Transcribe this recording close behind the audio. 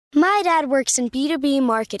My dad works in B2B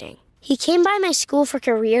marketing. He came by my school for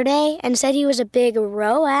career day and said he was a big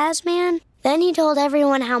ROAS man. Then he told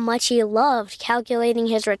everyone how much he loved calculating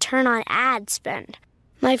his return on ad spend.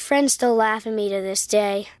 My friends still laugh at me to this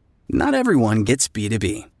day. Not everyone gets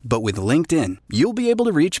B2B, but with LinkedIn, you'll be able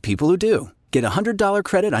to reach people who do. Get a $100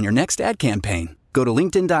 credit on your next ad campaign. Go to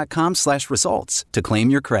linkedin.com/results to claim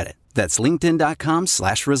your credit. That's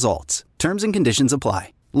linkedin.com/results. Terms and conditions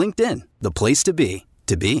apply. LinkedIn, the place to be,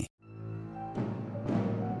 to be.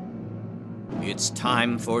 It's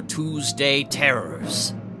time for Tuesday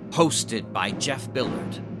Terrors, hosted by Jeff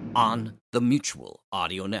Billard on the Mutual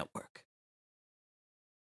Audio Network.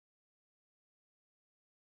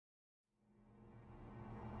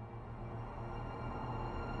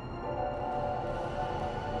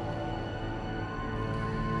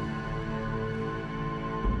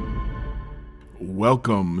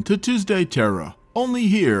 Welcome to Tuesday Terror, only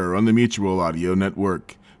here on the Mutual Audio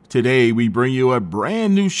Network. Today we bring you a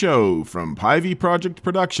brand new show from Pivy Project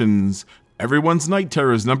Productions, Everyone's Night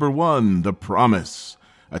Terrors #1, The Promise.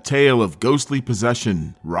 A tale of ghostly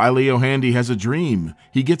possession. Riley O'Handy has a dream.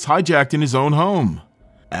 He gets hijacked in his own home.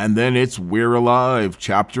 And then it's We're Alive,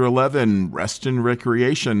 Chapter 11, Rest and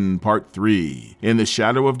Recreation, Part 3. In the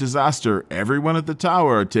shadow of disaster, everyone at the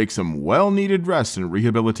tower takes some well-needed rest and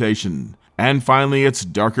rehabilitation. And finally, it's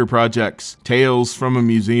Darker Projects, Tales from a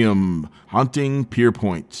Museum, Haunting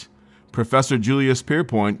Pierpoint. Professor Julius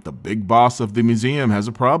Pierpoint, the big boss of the museum, has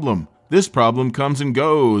a problem. This problem comes and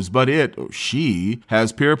goes, but it, or she,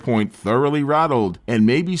 has Pierpoint thoroughly rattled and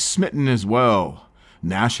maybe smitten as well.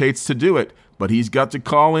 Nash hates to do it, but he's got to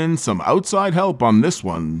call in some outside help on this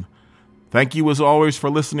one. Thank you as always for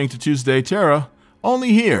listening to Tuesday Terror,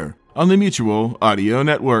 only here on the Mutual Audio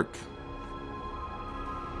Network.